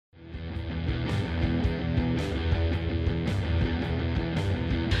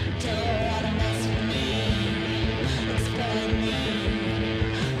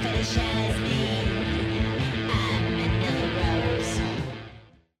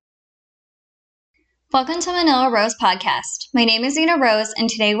Welcome to Manila Rose Podcast. My name is Zena Rose, and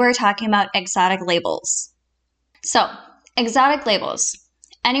today we're talking about exotic labels. So, exotic labels.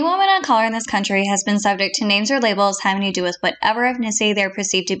 Any woman of color in this country has been subject to names or labels having to do with whatever ethnicity they're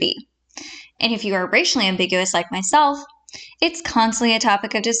perceived to be. And if you are racially ambiguous like myself, it's constantly a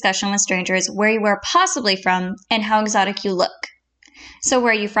topic of discussion with strangers where you are possibly from and how exotic you look. So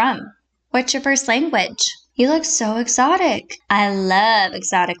where are you from? What's your first language? You look so exotic. I love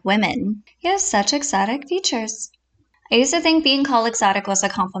exotic women. You have such exotic features. I used to think being called exotic was a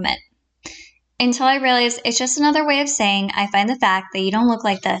compliment, until I realized it's just another way of saying I find the fact that you don't look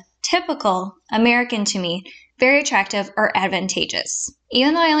like the typical American to me very attractive or advantageous.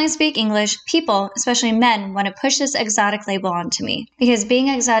 Even though I only speak English, people, especially men, want to push this exotic label onto me because being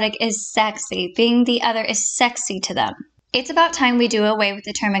exotic is sexy. Being the other is sexy to them. It's about time we do away with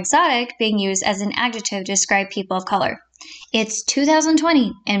the term exotic being used as an adjective to describe people of color. It's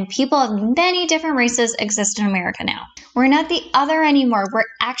 2020, and people of many different races exist in America now. We're not the other anymore. We're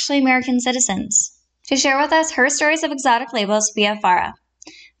actually American citizens. To share with us her stories of exotic labels, we have Farah.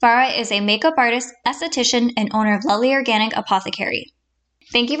 Farah is a makeup artist, esthetician, and owner of Lovely Organic Apothecary.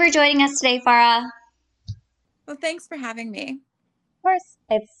 Thank you for joining us today, Farah. Well, thanks for having me. Of course,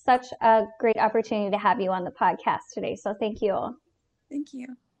 it's such a great opportunity to have you on the podcast today, so thank you. Thank you.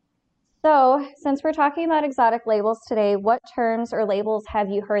 So, since we're talking about exotic labels today, what terms or labels have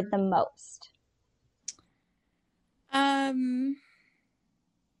you heard the most? I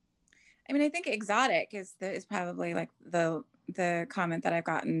think exotic is probably like the comment that I've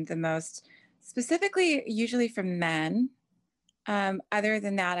gotten the most, specifically usually from men. Other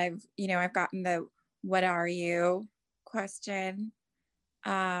than that, I've gotten the "What are you?" question.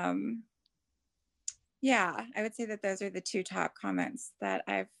 Yeah, I would say that those are the two top comments that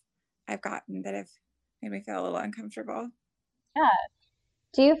I've gotten that have made me feel a little uncomfortable. Yeah.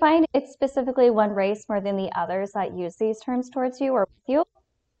 Do you find it's specifically one race more than the others that use these terms towards you or with you?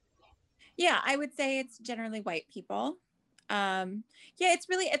 Yeah, I would say it's generally white people. Yeah,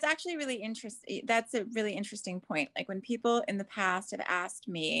 it's actually really interesting. That's a really interesting point. Like when people in the past have asked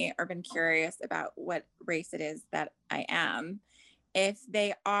me or been curious about what race it is that I am, if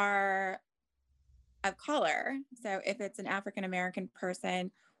they are of color, so if it's an African American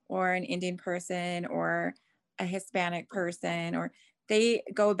person or an Indian person or a Hispanic person, or they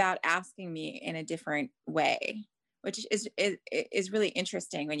go about asking me in a different way, which is really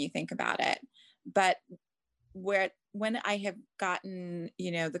interesting when you think about it. But when I have gotten,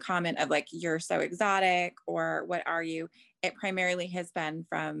 the comment of like, "You're so exotic," or "What are you?" It primarily has been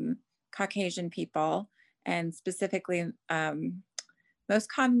from Caucasian people, and specifically, most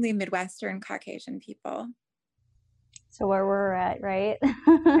commonly Midwestern Caucasian people. So where we're at, right?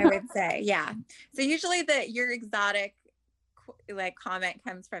 I would say, yeah. So usually "you're exotic" like comment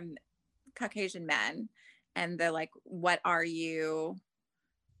comes from Caucasian men, and the like, "What are you?"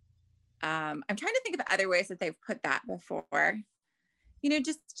 I'm trying to think of other ways that they've put that before.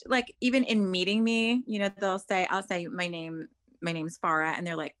 Just like even in meeting me, I'll say my name's Farah, and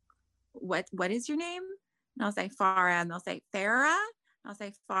they're like, what is your name? And I'll say Farah, and they'll say Farah. I'll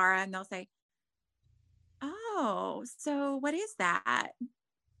say Farah, and they'll say, "Oh, so what is that?"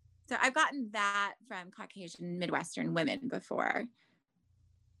 So I've gotten that from Caucasian Midwestern women before.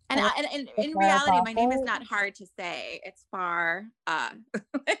 And in reality, my name is not hard to say. It's Farah.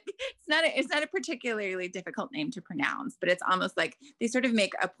 It's not a particularly difficult name to pronounce, but it's almost like they sort of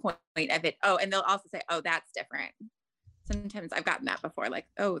make a point of it. Oh, and they'll also say, "Oh, that's different." Sometimes I've gotten that before, like,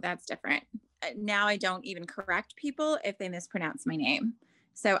 "Oh, that's different." Now I don't even correct people if they mispronounce my name.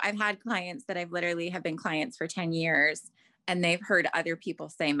 So I've had clients that I've literally have been clients for 10 years, and they've heard other people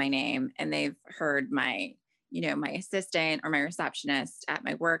say my name, and they've heard my assistant or my receptionist at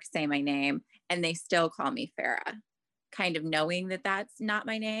my work say my name, and they still call me Farah, kind of knowing that that's not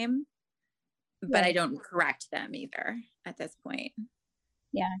my name, but I don't correct them either at this point.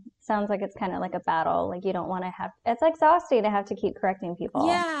 Yeah, sounds like it's kind of like a battle. Like you don't want to have, it's exhausting to have to keep correcting people.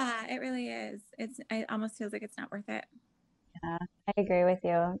 Yeah, it really is. It almost feels like it's not worth it. Yeah, I agree with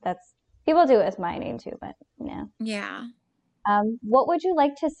you. People do it with my name too, but yeah. Yeah. What would you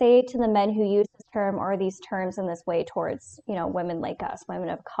like to say to the men who use this term or these terms in this way towards, women like us, women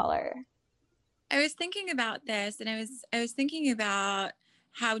of color? I was thinking about this, and I was thinking about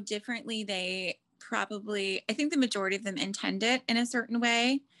how differently they probably, I think the majority of them intend it in a certain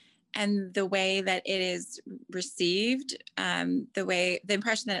way, and the way that it is received, the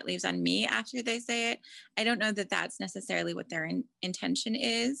impression that it leaves on me after they say it, I don't know that that's necessarily what their intention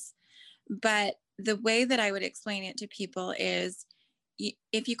is. But the way that I would explain it to people is,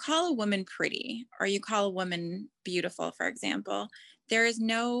 if you call a woman pretty or you call a woman beautiful, for example, there is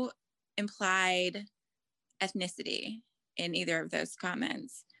no implied ethnicity in either of those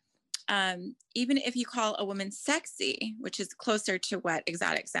comments. Even if you call a woman sexy, which is closer to what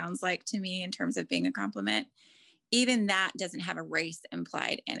exotic sounds like to me in terms of being a compliment, even that doesn't have a race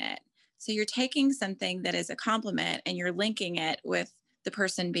implied in it. So you're taking something that is a compliment and you're linking it with the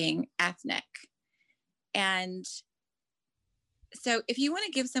person being ethnic. And so if you want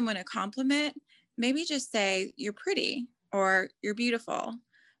to give someone a compliment, maybe just say you're pretty or you're beautiful.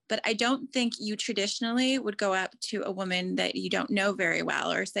 But I don't think you traditionally would go up to a woman that you don't know very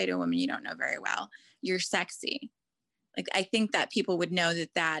well or say to a woman you don't know very well, you're sexy. Like, I think that people would know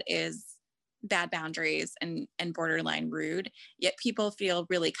that that is bad boundaries and borderline rude, yet people feel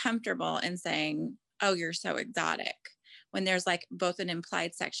really comfortable in saying, oh, you're so exotic, when there's like both an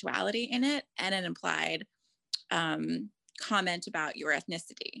implied sexuality in it and an implied comment about your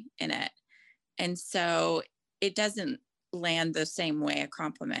ethnicity in it. And so it doesn't land the same way a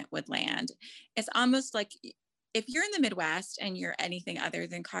compliment would land. It's almost like if you're in the Midwest and you're anything other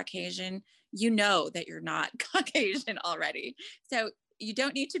than Caucasian, you know that you're not Caucasian already. So you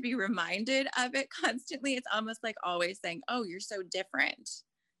don't need to be reminded of it constantly. It's almost like always saying, oh, you're so different,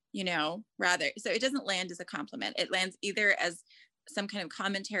 you know, rather. So it doesn't land as a compliment. It lands either as some kind of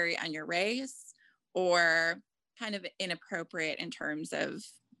commentary on your race or kind of inappropriate in terms of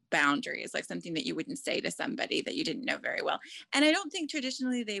boundaries, like something that you wouldn't say to somebody that you didn't know very well. And I don't think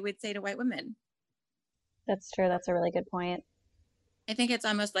traditionally they would say to white women. That's true. That's a really good point. I think it's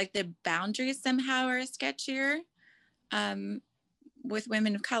almost like the boundaries somehow are sketchier with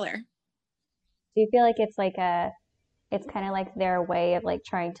women of color. Do you feel like it's kind of like their way of like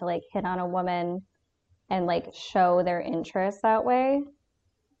trying to like hit on a woman and like show their interest that way?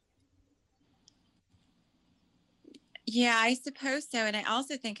 Yeah, I suppose so. And I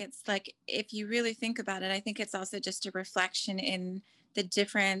also think it's like, if you really think about it, I think it's also just a reflection in the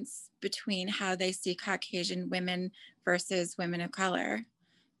difference between how they see Caucasian women versus women of color.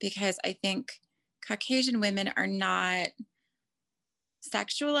 Because I think Caucasian women are not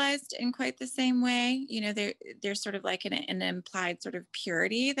sexualized in quite the same way. You know, there's sort of like an implied sort of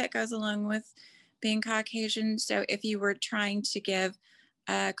purity that goes along with being Caucasian. So if you were trying to give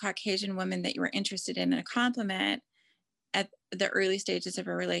a Caucasian woman that you were interested in a compliment at the early stages of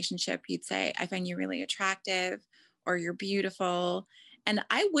a relationship, you'd say, I find you really attractive, or you're beautiful. And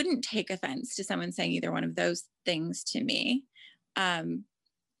I wouldn't take offense to someone saying either one of those things to me.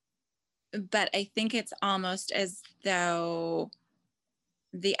 But I think it's almost as though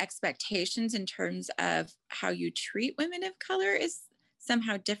the expectations in terms of how you treat women of color is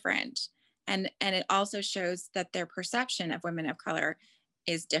somehow different. And it also shows that their perception of women of color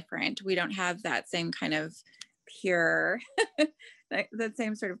is different. We don't have that same kind of pure, that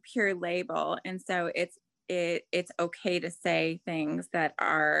same sort of pure label. And so it's okay to say things that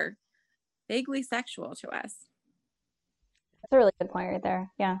are vaguely sexual to us. That's a really good point right there.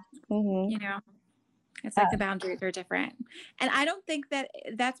 Yeah. Mm-hmm. You know, it's Yeah. like the boundaries are different. And I don't think that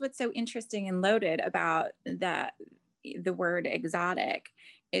that's what's so interesting and loaded about the word exotic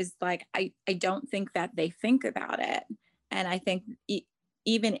is like, I don't think that they think about it. And I think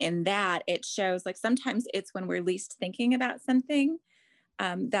even in that, it shows like sometimes it's when we're least thinking about something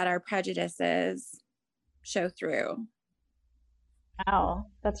that our prejudices show through. Wow.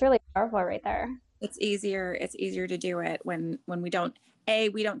 That's really powerful right there. It's easier to do it when we don't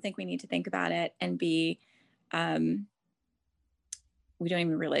think we need to think about it, and B, we don't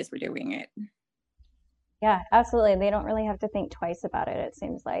even realize we're doing it. Yeah, absolutely. They don't really have to think twice about it, it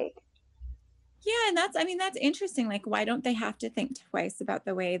seems like. Yeah, and that's interesting. Like, why don't they have to think twice about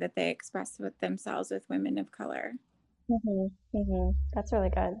the way that they express with themselves with women of color? That's really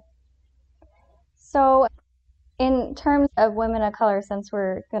good. So, in terms of women of color, since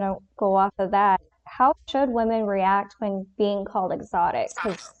we're going to go off of that, how should women react when being called exotic?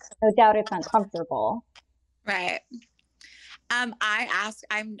 Because no doubt it's uncomfortable. Right. I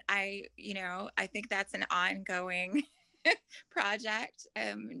think that's an ongoing project,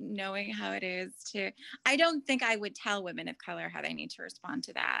 knowing how it is to, I don't think I would tell women of color how they need to respond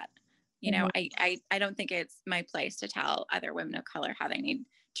to that. You know, I don't think it's my place to tell other women of color how they need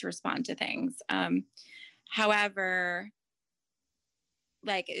to respond to things. However,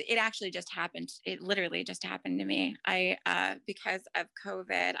 like it actually just happened. It literally just happened to me. Because of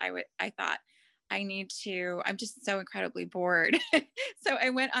COVID, I thought I'm just so incredibly bored. So I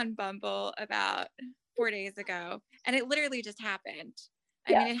went on Bumble about 4 days ago, and it literally just happened.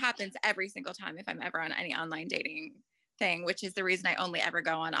 I mean, it happens every single time if I'm ever on any online dating thing, which is the reason I only ever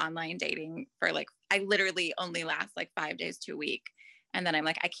go on online dating for like, I literally only last like 5 days to a week. And then I'm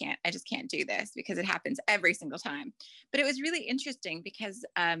like, I just can't do this because it happens every single time. But it was really interesting because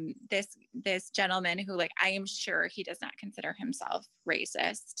this gentleman who, like, I am sure he does not consider himself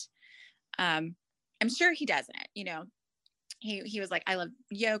racist. I'm sure he doesn't, you know, he was like, I love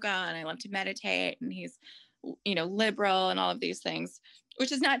yoga and I love to meditate, and he's, you know, liberal and all of these things,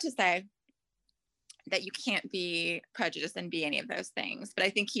 which is not to say that you can't be prejudiced and be any of those things. But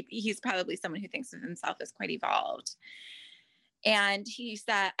I think he's probably someone who thinks of himself as quite evolved. And he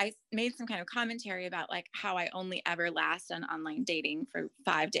said, I made some kind of commentary about like how I only ever last on online dating for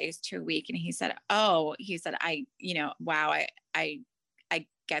 5 days to a week. And he said, you know, wow, I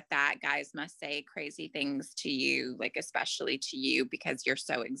get that. Guys must say crazy things to you, like, especially to you because you're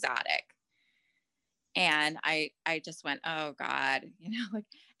so exotic. And I just went, oh God, you know, like,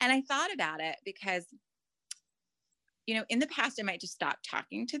 and I thought about it because, you know, in the past, I might just stop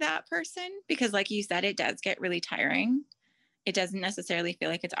talking to that person because, like you said, it does get really tiring. It doesn't necessarily feel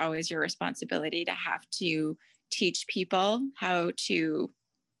like it's always your responsibility to have to teach people how to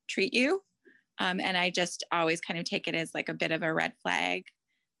treat you. And I just always kind of take it as like a bit of a red flag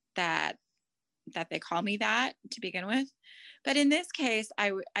that they call me that to begin with. But in this case,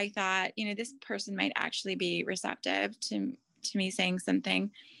 I thought, you know, this person might actually be receptive to me saying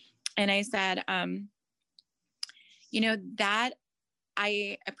something. And I said, you know, that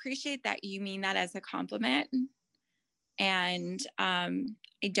I appreciate that you mean that as a compliment. And I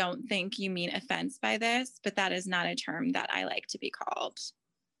don't think you mean offense by this, but that is not a term that I like to be called.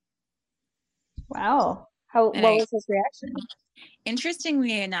 Wow. What was his reaction?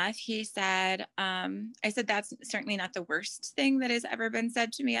 Interestingly enough, he said, I said, that's certainly not the worst thing that has ever been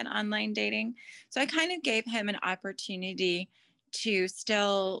said to me on online dating. So I kind of gave him an opportunity to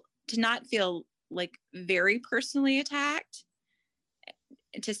not feel like very personally attacked,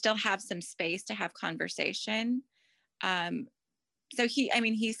 to still have some space to have conversation. So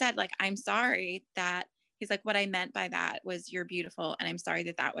he said, like, I'm sorry that, he's like, what I meant by that was you're beautiful. And I'm sorry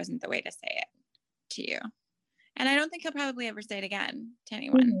that that wasn't the way to say it to you. And I don't think he'll probably ever say it again to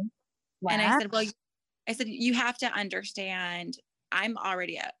anyone. Mm-hmm. Wow. And I said, well, you have to understand, I'm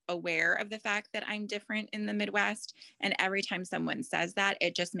already aware of the fact that I'm different in the Midwest. And every time someone says that,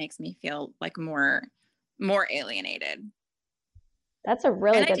 it just makes me feel like more alienated. That's a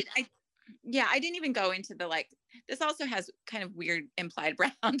really good. I didn't even go into the, like, this also has kind of weird implied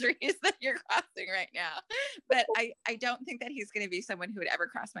boundaries that you're crossing right now. But I don't think that he's going to be someone who would ever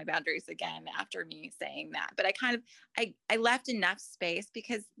cross my boundaries again after me saying that. But I left enough space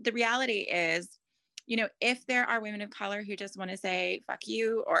because the reality is, you know, if there are women of color who just want to say, fuck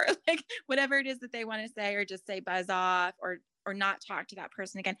you, or like whatever it is that they want to say, or just say buzz off, or not talk to that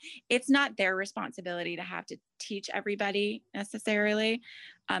person again, it's not their responsibility to have to teach everybody necessarily.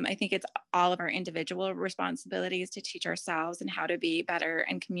 I think it's all of our individual responsibilities to teach ourselves and how to be better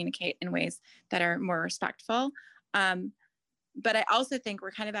and communicate in ways that are more respectful. But I also think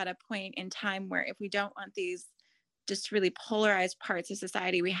we're kind of at a point in time where if we don't want these just really polarized parts of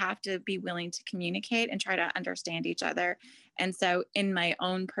society, we have to be willing to communicate and try to understand each other. And so in my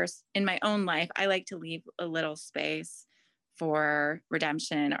own life, I like to leave a little space for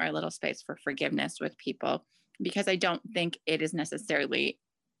redemption or a little space for forgiveness with people, because I don't think it is necessarily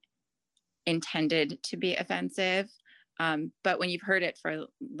intended to be offensive. But when you've heard it for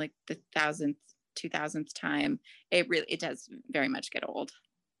like the 2000th time, it does very much get old.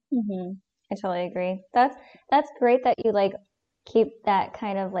 Mm-hmm. I totally agree. That's great that you like keep that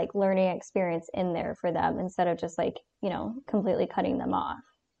kind of like learning experience in there for them instead of just like, you know, completely cutting them off.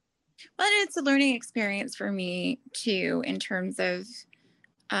 Well, and it's a learning experience for me too, in terms of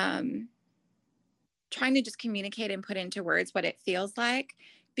trying to just communicate and put into words what it feels like,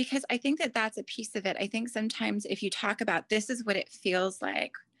 because I think that that's a piece of it. I think sometimes if you talk about this is what it feels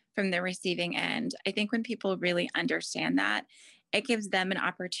like from the receiving end, I think when people really understand that, it gives them an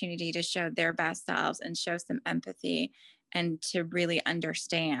opportunity to show their best selves and show some empathy and to really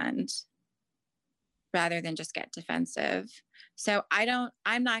understand rather than just get defensive. So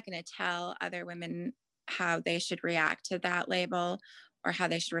I'm not going to tell other women how they should react to that label or how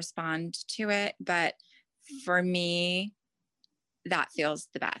they should respond to it. But for me, that feels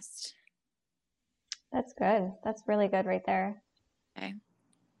the best. That's good. That's really good right there. Okay.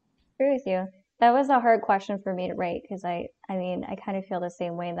 I agree with you. That was a hard question for me to rate because I mean, I kind of feel the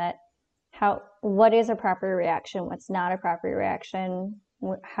same way that what is a proper reaction? What's not a proper reaction?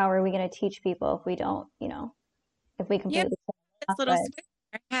 How are we going to teach people if we don't, you know, if we completely it's little switch in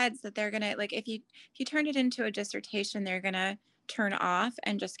their heads that they're gonna, like, if you turn it into a dissertation, they're gonna turn off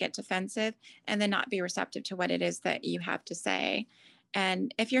and just get defensive and then not be receptive to what it is that you have to say.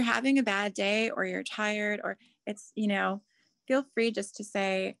 And if you're having a bad day or you're tired or it's, you know, feel free just to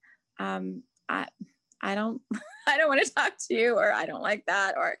say, I don't, I don't want to talk to you, or I don't like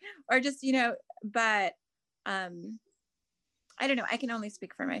that, or just, but, I don't know. I can only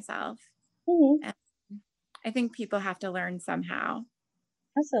speak for myself. Mm-hmm. And I think people have to learn somehow.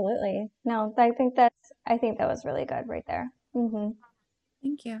 Absolutely. No, I think that was really good right there. Mm-hmm.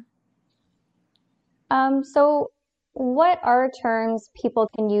 Thank you. So what are terms people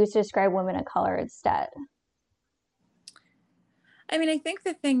can use to describe women of color instead? I mean,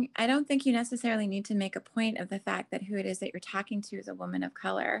 I don't think you necessarily need to make a point of the fact that who it is that you're talking to is a woman of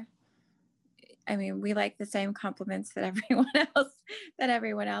color. I mean, we like the same compliments that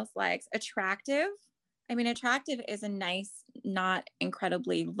everyone else likes. Attractive. I mean, attractive is a nice, not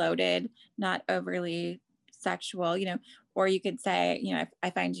incredibly loaded, not overly sexual, or you could say, I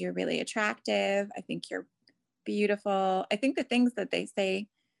find you really attractive. I think you're beautiful. I think the things that they say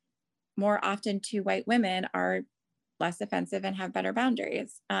more often to white women are less offensive and have better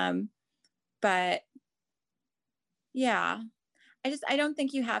boundaries. But yeah, I don't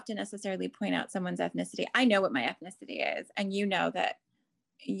think you have to necessarily point out someone's ethnicity. I know what my ethnicity is, and you know that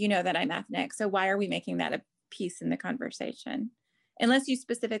I'm ethnic. So why are we making that a piece in the conversation? Unless you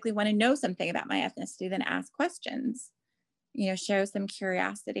specifically want to know something about my ethnicity, then ask questions, show some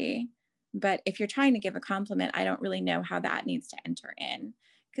curiosity. But if you're trying to give a compliment, I don't really know how that needs to enter in,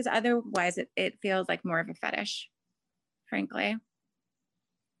 because otherwise it feels like more of a fetish, frankly.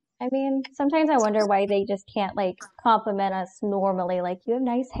 I mean, sometimes I wonder why they just can't like compliment us normally, like you have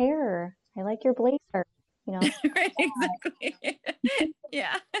nice hair. I like your blazer, you know, Right, exactly.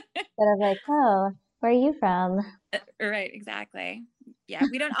 Yeah. instead of like, oh, where are you from? Right, exactly. Yeah,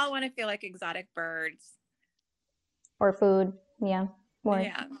 we don't all want to feel like exotic birds. Or food, yeah, more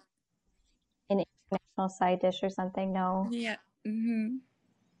Yeah. an international side dish or something. No, Yeah. Hmm.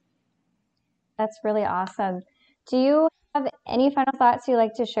 that's really awesome. Do you have any final thoughts you'd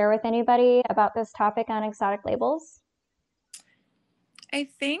like to share with anybody about this topic on exotic labels? I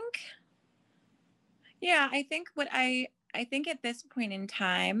think, yeah, I think at this point in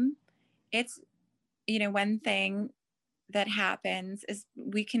time, it's, one thing that happens is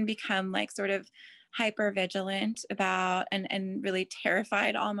we can become like sort of hyper vigilant about and really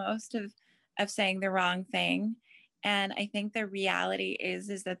terrified almost of saying the wrong thing. And I think the reality is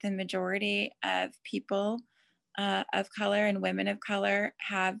that the majority of people of color and women of color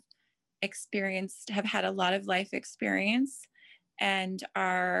have had a lot of life experience and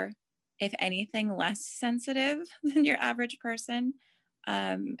are, if anything, less sensitive than your average person,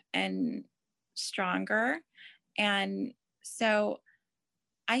 and stronger. And so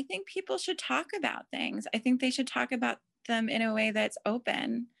I think people should talk about things. I think they should talk about them in a way that's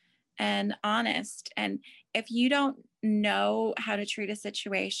open and honest. And if you don't know how to treat a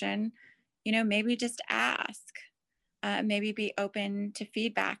situation, maybe just ask. Maybe be open to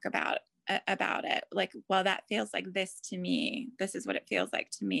feedback about it. Like, well, that feels like this to me. This is what it feels like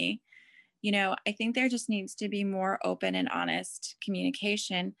to me. I think there just needs to be more open and honest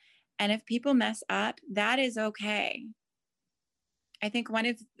communication. And if people mess up, that is okay. I think one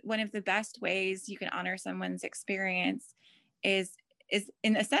of the best ways you can honor someone's experience is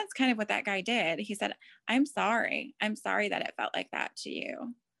in a sense kind of what that guy did. He said, I'm sorry. I'm sorry that it felt like that to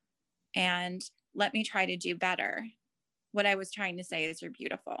you. And let me try to do better. What I was trying to say is you're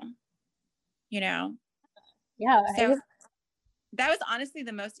beautiful. Yeah, So that was honestly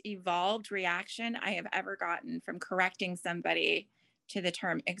the most evolved reaction I have ever gotten from correcting somebody to the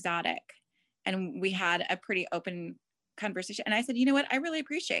term exotic. And we had a pretty open conversation. And I said, you know what? I really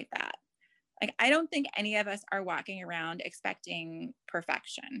appreciate that. Like, I don't think any of us are walking around expecting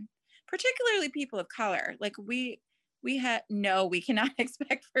perfection, particularly people of color. Like no, we cannot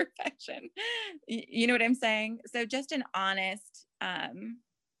expect perfection. You know what I'm saying? So just an honest,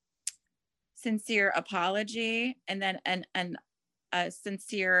 sincere apology, and then a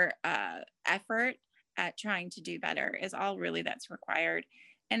sincere effort at trying to do better is all really that's required.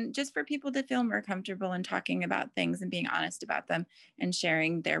 And just for people to feel more comfortable in talking about things and being honest about them and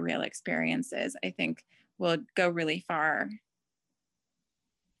sharing their real experiences, I think will go really far.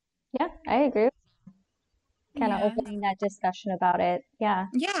 yeah, I agree. Kind of Yeah. opening that discussion about it. Yeah.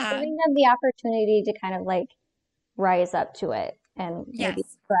 Yeah. Giving them the opportunity to kind of like rise up to it and maybe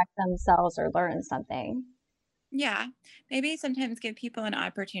Yes. correct themselves or learn something. Yeah. Maybe sometimes give people an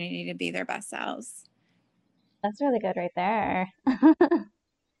opportunity to be their best selves. That's really good right there.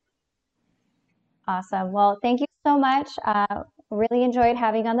 Awesome. Well, thank you so much. Really enjoyed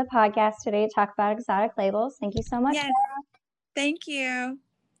having you on the podcast today to talk about exotic labels. Thank you so much. Yes. Thank you.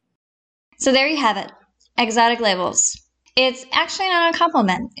 So there you have it, exotic labels. It's actually not a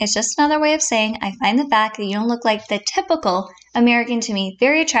compliment. It's just another way of saying I find the fact that you don't look like the typical American to me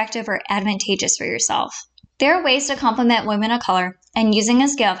very attractive or advantageous for yourself. There are ways to compliment women of color, and using a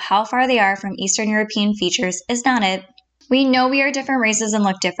scale of how far they are from Eastern European features is not it. We know we are different races and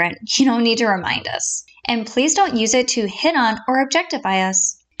look different. You don't need to remind us. And please don't use it to hit on or objectify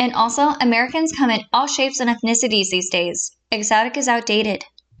us. And also, Americans come in all shapes and ethnicities these days. Exotic is outdated.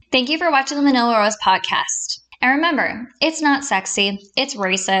 Thank you for watching the Manila Rose podcast. And remember, it's not sexy, it's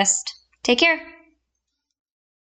racist. Take care.